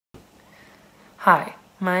Hi,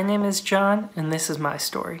 my name is John, and this is my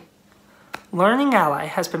story. Learning Ally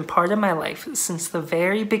has been part of my life since the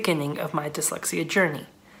very beginning of my dyslexia journey.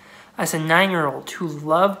 As a 9-year-old who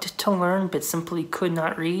loved to learn but simply could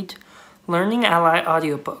not read, Learning Ally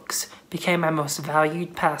audiobooks became my most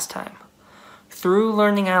valued pastime. Through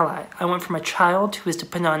Learning Ally, I went from a child who was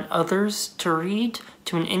dependent on others to read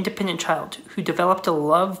to an independent child who developed a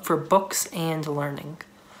love for books and learning.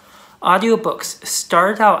 Audiobooks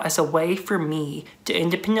started out as a way for me to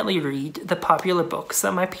independently read the popular books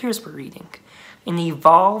that my peers were reading, and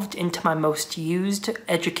evolved into my most used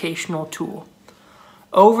educational tool.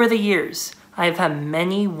 Over the years, I have had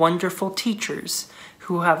many wonderful teachers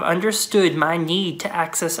who have understood my need to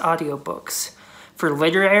access audiobooks for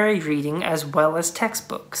literary reading as well as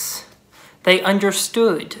textbooks. They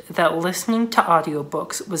understood that listening to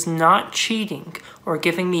audiobooks was not cheating or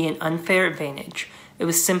giving me an unfair advantage. It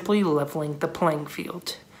was simply leveling the playing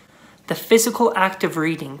field. The physical act of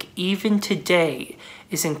reading, even today,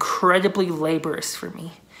 is incredibly laborious for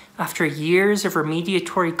me. After years of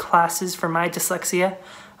remediatory classes for my dyslexia,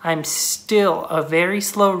 I'm still a very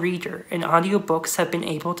slow reader, and audiobooks have been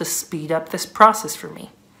able to speed up this process for me.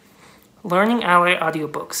 Learning Ally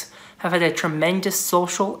audiobooks have had a tremendous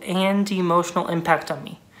social and emotional impact on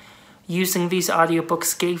me. Using these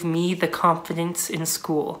audiobooks gave me the confidence in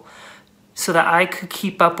school so that I could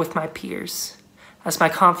keep up with my peers. As my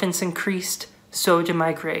confidence increased, so did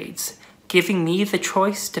my grades, giving me the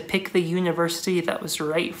choice to pick the university that was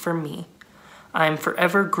right for me. I am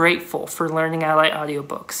forever grateful for Learning Ally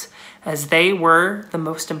audiobooks, as they were the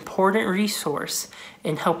most important resource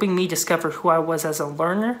in helping me discover who I was as a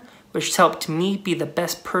learner, which helped me be the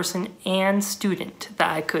best person and student that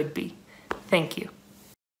I could be. Thank you.